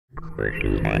You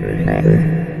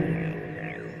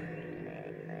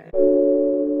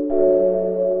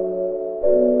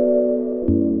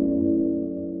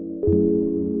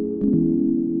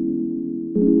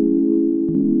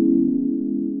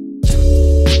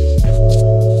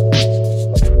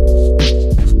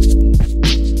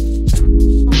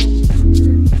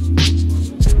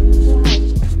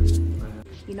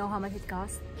know how much it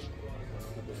costs?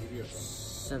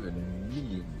 $7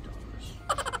 million.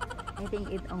 I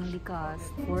think it only costs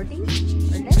 40 or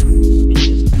less.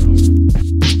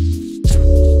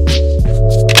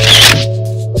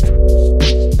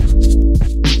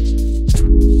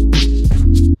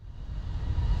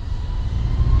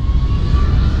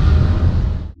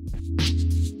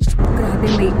 Grabe,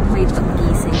 may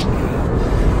pag-gising.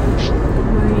 Good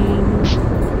morning.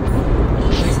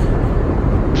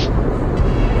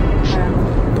 Parang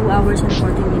 2 hours and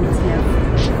 40 minutes left.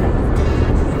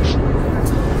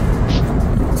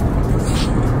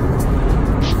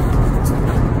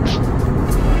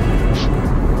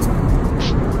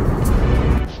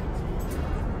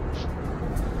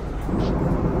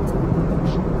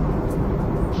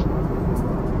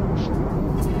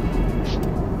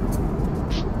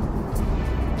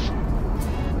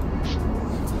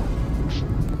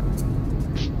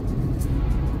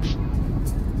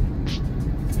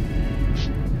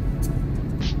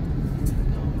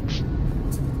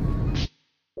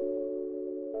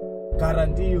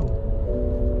 Guarantee you,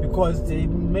 because they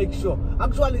make sure.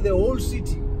 Actually, the whole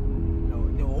city,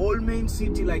 the whole main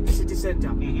city, like the city center,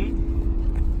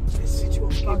 the city of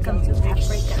Capetown,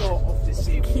 make sure of the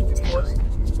safety because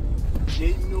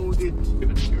they know that.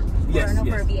 Yes,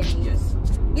 yes.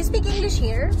 You speak English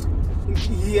here?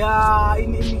 Yeah,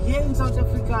 here in South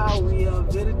Africa, we are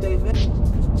very diverse.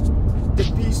 The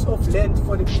piece of land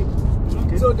for the people.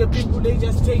 Okay. So the people, they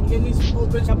just take any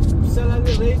open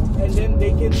salary rate and then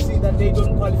they can see that they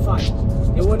don't qualify.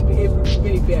 They won't be able to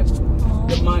pay back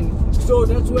the money. So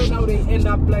that's where now they end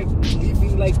up like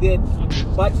living like that.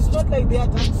 But it's not like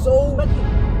that. I'm so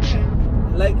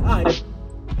like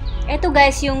Eto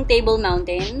guys yung Table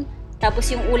Mountain.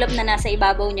 Tapos yung ulap na nasa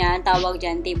ibabaw niya, ang tawag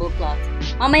dyan, tablecloth.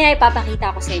 Mamaya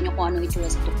ipapakita ko sa inyo kung ano itsura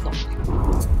sa tuktok.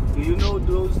 Do you know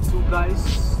those two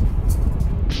guys?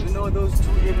 Do you know those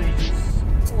two images?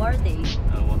 Who are they?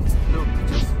 Look,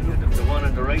 just look. The one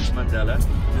on the right's Mandela.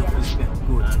 Yeah. Respect.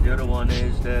 Good. And the other one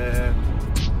is the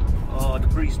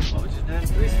priest. What was his name?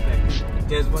 Respect.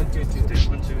 There's 1, 2, 2. There's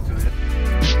 1, 2, 2. Yeah.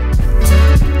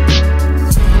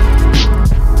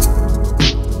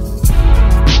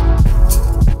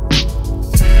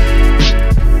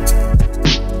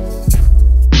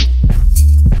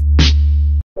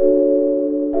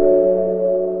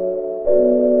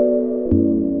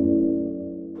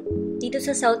 Dito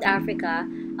sa South Africa,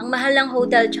 ang mahal ng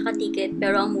hotel tsaka ticket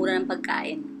pero ang mura ng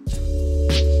pagkain.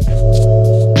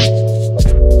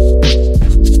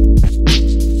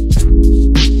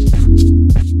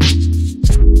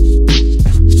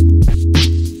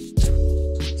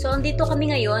 So, andito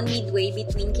kami ngayon, midway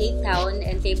between Capetown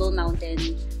and Table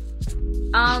Mountain.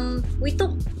 We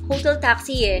took hotel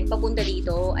taxi papunta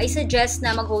dito. I suggest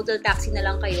na mag-hotel taxi na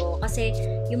lang kayo kasi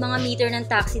yung mga meter ng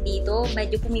taxi dito,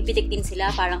 medyo pumipitik din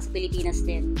sila parang sa Pilipinas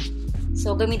din.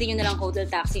 So, gamitin nyo na lang hotel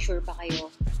taxi, sure pa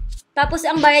kayo. Tapos,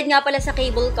 ang bayad nga pala sa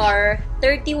cable car,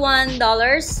 $31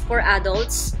 for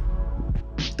adults.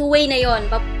 Two-way na yon,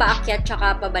 paakyat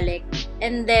tsaka pabalik.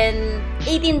 And then,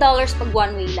 $18 pag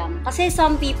one-way lang. Kasi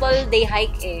some people, they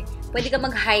hike Pwede ka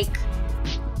mag-hike.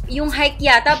 Yung hike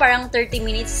yata parang 30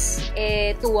 minutes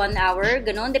to 1 hour,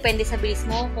 gano'n. Depende sa bilis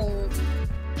mo.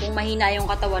 Kung mahina yung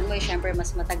katawan mo, syempre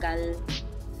mas matagal.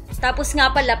 Tapos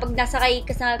nga pala, pag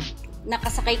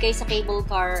nakasakay kayo sa cable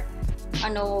car,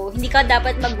 hindi ka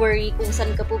dapat mag-worry kung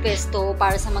saan ka pupesto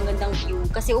para sa magandang view.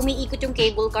 Kasi umiikot yung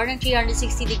cable car ng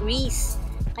 360 degrees.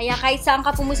 Kaya kahit saan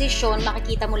ka pumosisyon,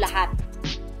 makikita mo lahat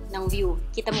ng view.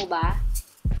 Kita mo ba?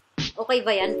 Okay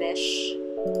ba yan, Besh?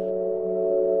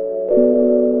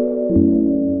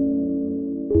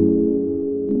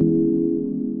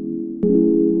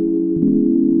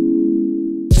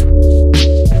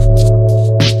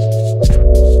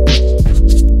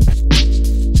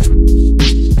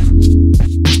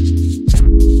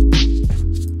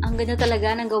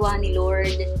 Talaga ng gawa ni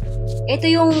Lord. Ito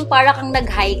yung para kang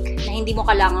nag-hike na hindi mo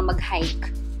kailangan mag-hike.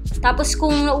 Tapos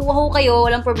kung nauuhaw kayo,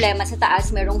 walang problema. Sa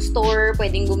taas merong store,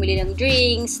 pwedeng bumili ng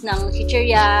drinks, ng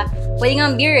chicheria,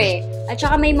 pwedeng ng beer At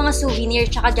saka may mga souvenir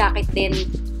tsaka jacket din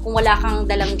kung wala kang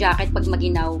dalang jacket pag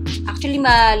maginaw. Actually,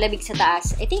 malamig sa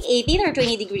taas. I think 18 or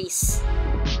 20 degrees.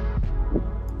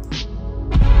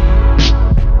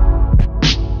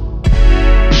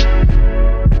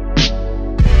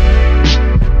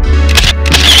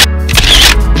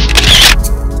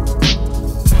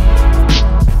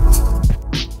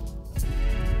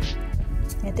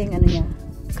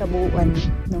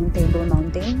 Table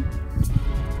Mountain.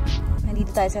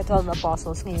 Nandito tayo sa 12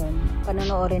 Apostles ngayon.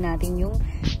 Panonoodin natin yung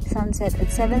sunset at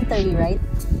 7:30, right?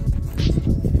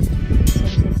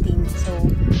 7:15. So,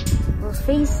 we're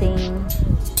facing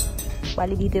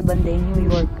bali dito yung banda yung New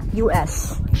York,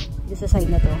 US. Dito sa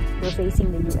side na to, we're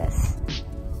facing the US.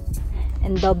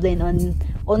 And Dublin on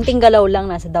onting galaw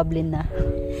lang, nasa Dublin na.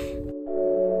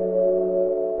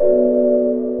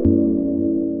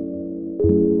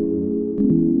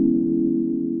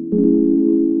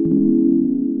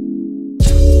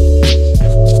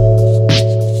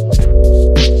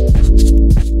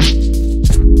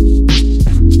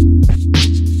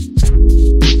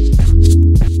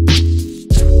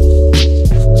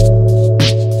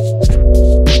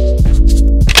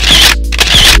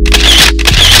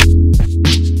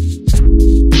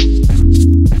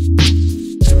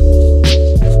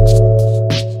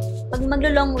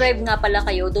 Long drive nga pala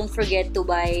kayo, don't forget to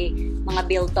buy mga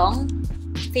biltong.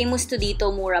 Famous to dito,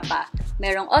 mura pa.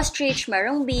 Merong ostrich,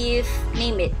 merong beef,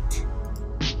 name it.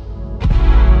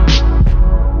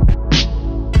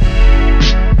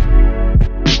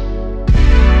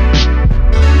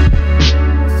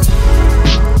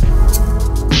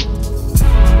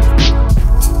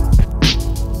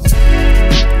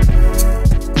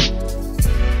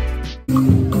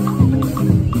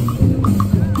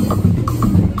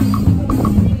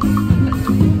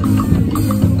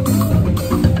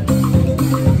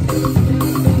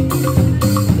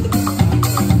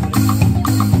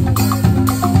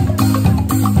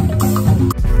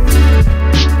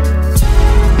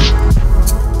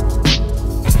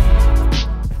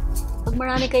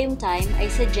 Marami kayong time, I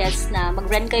suggest na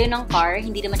mag-rent kayo ng car,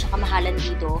 hindi naman siya kamahalan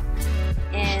dito.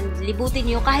 And libutin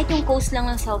nyo kahit yung coast lang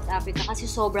ng South Africa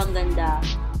kasi sobrang ganda.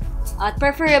 At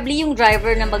preferably yung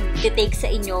driver na mag-take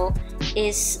sa inyo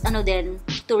is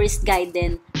tourist guide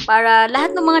din. Para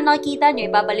lahat ng mga nakikita nyo,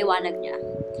 ipapaliwanag niya.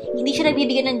 Hindi siya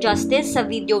nagbibigyan ng justice sa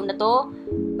video na to,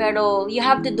 pero you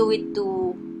have to do it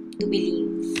to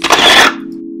believe.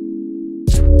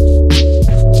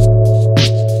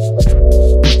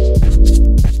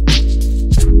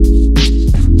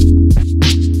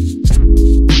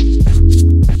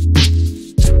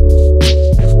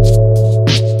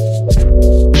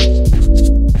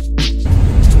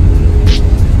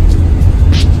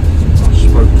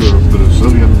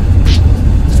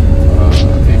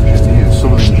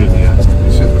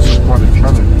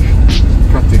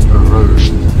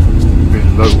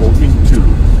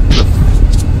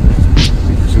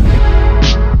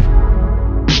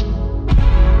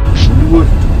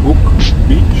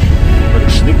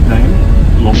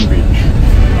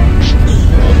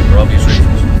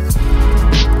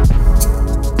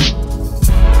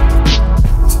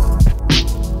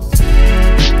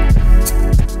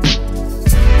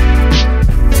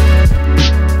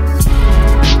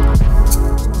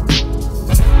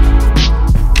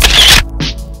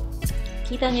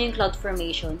 Kita nyo yung cloud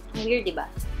formation. Weird, diba?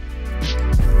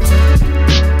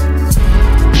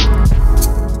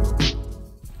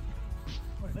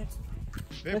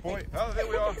 There, boy. Oh, there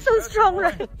we are. So strong,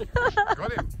 right?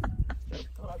 Got him.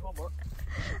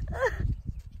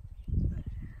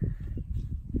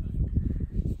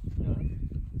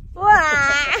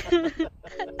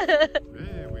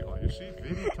 There we are. You see,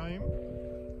 very tame.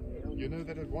 You know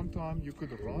that at one time you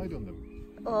could ride on them.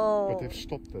 Oh. But they've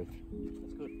stopped that.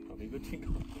 That's good. Probably a good thing.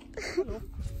 Hello.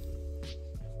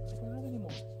 I don't have any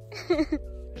more.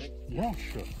 Yeah,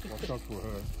 sure. Watch out for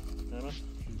her. No.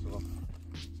 She's rough.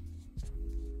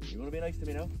 You want to be nice to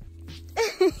me now?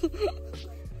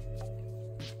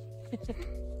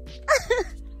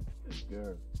 Good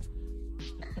girl.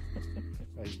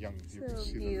 They're young. You So can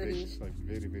see the legs. Like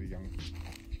very, very young.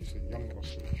 She's a young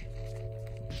ostrich.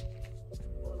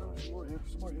 Oh, no, some more here.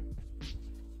 Some more here.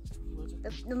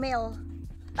 The male.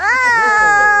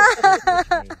 Ah!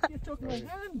 You took my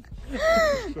hand.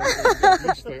 So at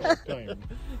least they are tame.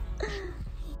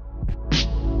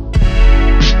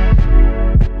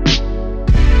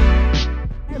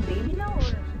 A baby now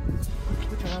or?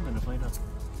 Put your hand in to find out.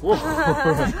 Whoa!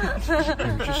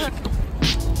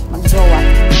 Mag-jowa.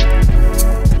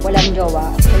 Walang jowa.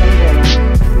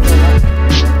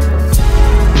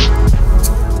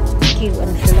 Q,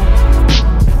 ano sila?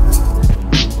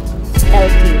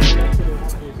 LQ.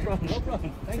 No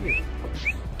problem. Thank you.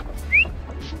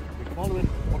 We come all the way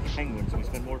up to penguins and we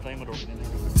spend more time with over than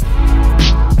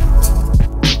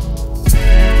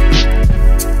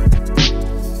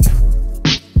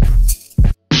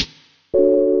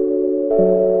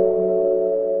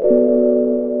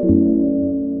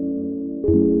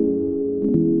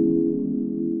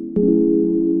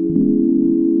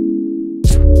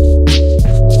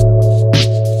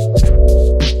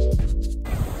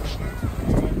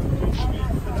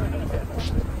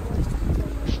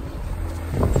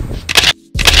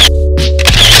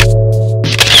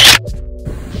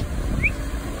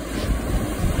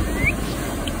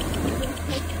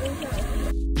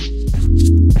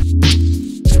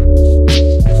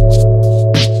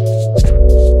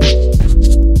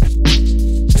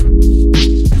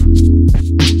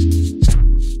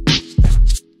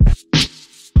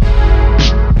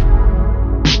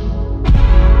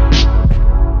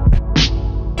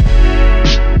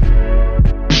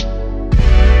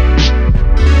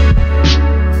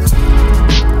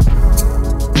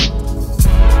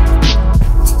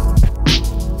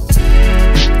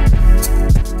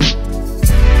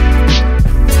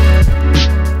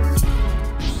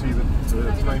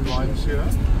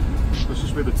This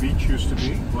is where the beach used to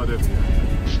be, right over here.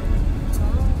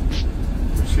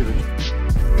 You see the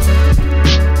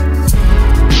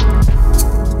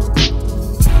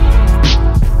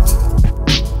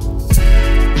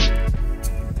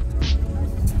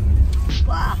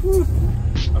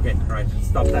Okay, right.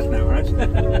 Stop that now, right? Let's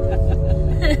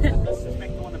just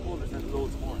make the one that pulled us and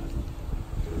loads more.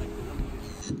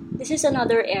 This is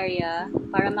another area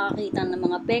para makakita ng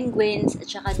mga penguins at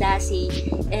saka dassy.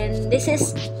 And this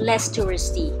is less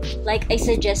touristy. Like I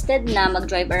suggested na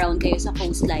mag-drive around kayo sa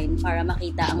coastline para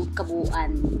makita ang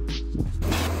kabuuan.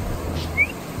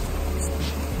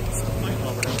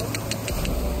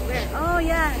 Where? Oh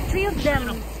yeah, three of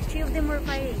them. Three of them were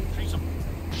fighting.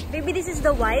 Maybe this is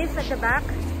the wife at the back.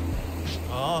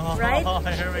 Oh, right?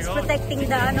 Here we It's go. protecting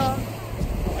the ano.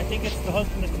 I think it's the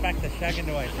husband at the back that's shagging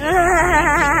the wife.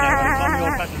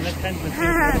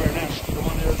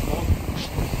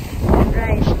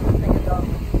 Right. Like a dog.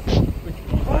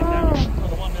 Oh,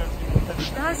 the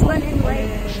husband and wife.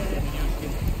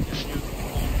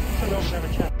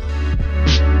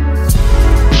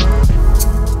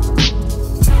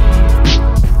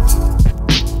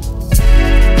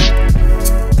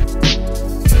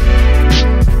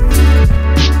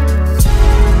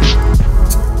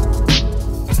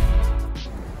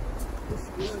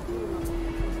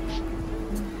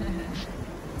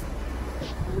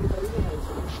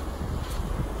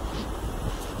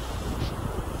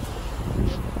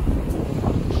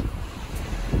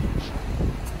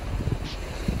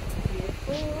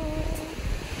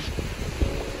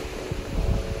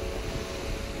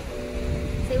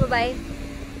 Say bye-bye.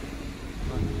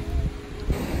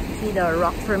 See the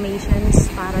rock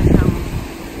formations, para siyang,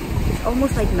 it's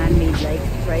almost like man-made, like,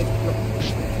 right? Look.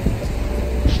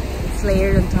 It's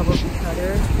layered on top of each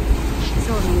other.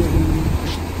 So amazing.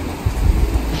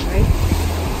 Right?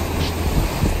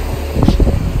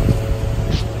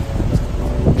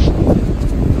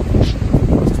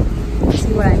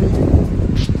 See what I mean?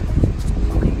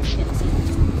 Okay, let's see.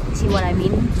 See what I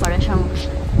mean? Para siyang,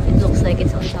 it looks like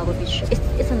it's on top of each,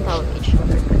 it's on top of each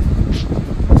other.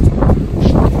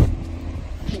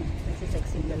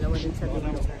 Nagsisexy dalawa dun sa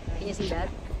dulo. Can you see that?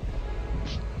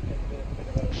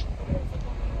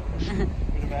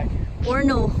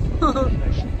 Porno.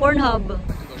 Pornhub.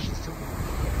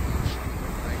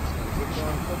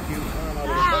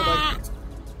 Ah!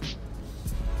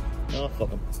 Oh, fuck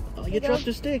him. Oh, you dropped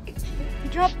the stick. He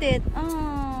dropped it.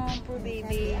 Oh, poor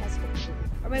baby.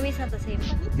 Or maybe it's not the same.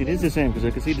 It is the same because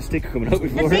I could see the stick coming out The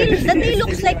before. tail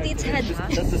looks like its head, huh?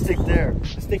 That's the stick there.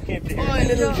 The stick came to here. Oh,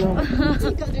 little jump.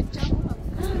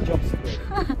 Jump stick.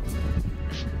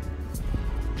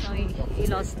 So he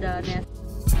lost the net.